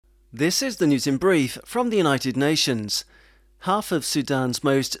This is the news in brief from the United Nations. Half of Sudan's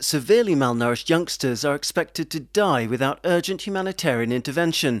most severely malnourished youngsters are expected to die without urgent humanitarian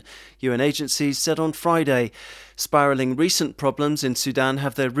intervention, UN agencies said on Friday. Spiralling recent problems in Sudan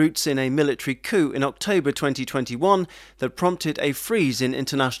have their roots in a military coup in October 2021 that prompted a freeze in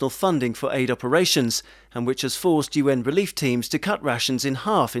international funding for aid operations, and which has forced UN relief teams to cut rations in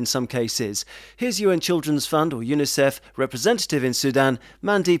half in some cases. Here's UN Children's Fund, or UNICEF, representative in Sudan,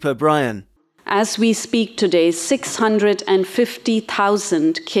 Mandeep O'Brien. As we speak today,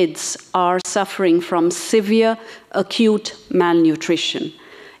 650,000 kids are suffering from severe acute malnutrition.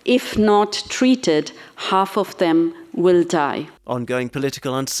 If not treated, half of them will die. Ongoing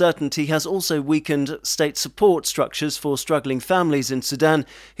political uncertainty has also weakened state support structures for struggling families in Sudan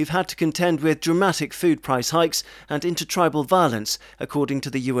who've had to contend with dramatic food price hikes and intertribal violence, according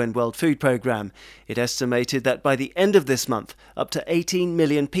to the UN World Food Programme. It estimated that by the end of this month, up to 18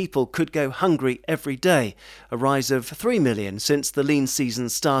 million people could go hungry every day, a rise of 3 million since the lean season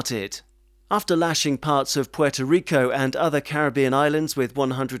started. After lashing parts of Puerto Rico and other Caribbean islands with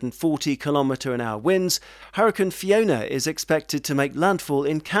 140 km/h winds, Hurricane Fiona is expected to make landfall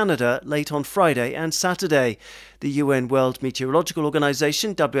in Canada late on Friday and Saturday. The UN World Meteorological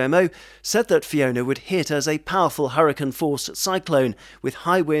Organization, WMO, said that Fiona would hit as a powerful hurricane-force cyclone with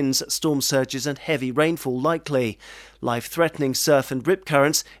high winds, storm surges and heavy rainfall likely. Life-threatening surf and rip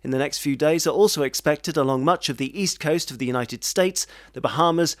currents in the next few days are also expected along much of the east coast of the United States, the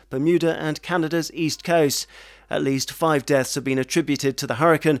Bahamas, Bermuda and Canada's east coast. At least 5 deaths have been attributed to the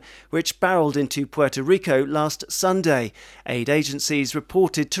hurricane, which barreled into Puerto Rico last Sunday. Aid agencies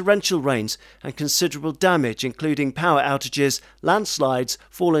reported torrential rains and considerable damage, including power outages, landslides,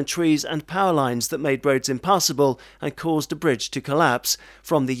 fallen trees and power lines that made roads impassable and caused a bridge to collapse.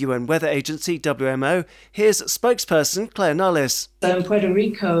 From the UN Weather Agency, WMO, here's spokesperson Claire Nullis. So in Puerto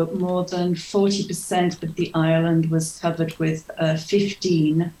Rico, more than 40% of the island was covered with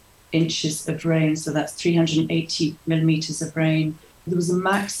 15 inches of rain, so that's 380 millimeters of rain. There was a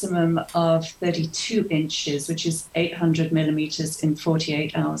maximum of 32 inches, which is 800 millimeters in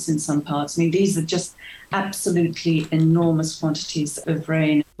 48 hours in some parts. I mean, these are just absolutely enormous quantities of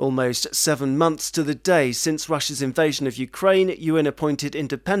rain. Almost 7 months to the day since Russia's invasion of Ukraine, UN-appointed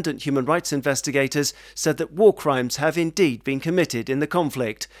independent human rights investigators said that war crimes have indeed been committed in the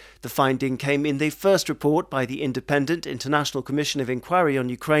conflict. The finding came in the first report by the Independent International Commission of Inquiry on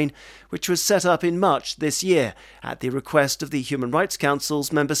Ukraine, which was set up in March this year at the request of the Human Rights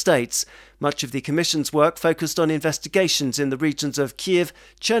Council's member states. Much of the Commission's work focused on investigations in the regions of Kiev,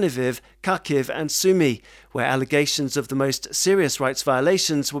 Chernihiv, Kharkiv and Sumy, where allegations of the most serious rights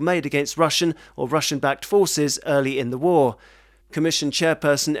violations were made against Russian or Russian-backed forces early in the war. Commission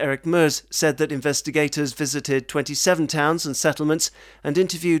chairperson Eric Mers said that investigators visited 27 towns and settlements and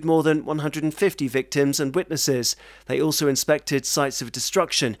interviewed more than 150 victims and witnesses. They also inspected sites of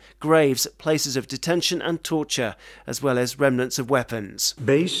destruction, graves, places of detention and torture, as well as remnants of weapons.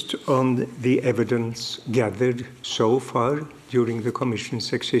 Based on the evidence gathered so far during the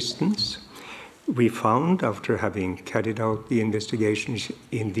Commission's existence, we found, after having carried out the investigations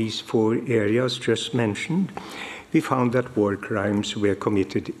in these 4 areas just mentioned, we found that war crimes were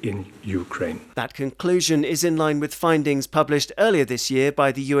committed in Ukraine. That conclusion is in line with findings published earlier this year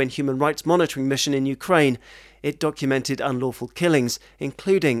by the UN Human Rights Monitoring Mission in Ukraine. It documented unlawful killings,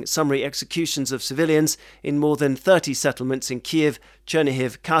 including summary executions of civilians in more than 30 settlements in Kiev,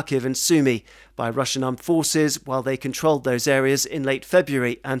 Chernihiv, Kharkiv and Sumy by Russian armed forces while they controlled those areas in late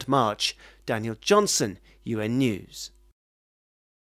February and March. Daniel Johnson, UN News.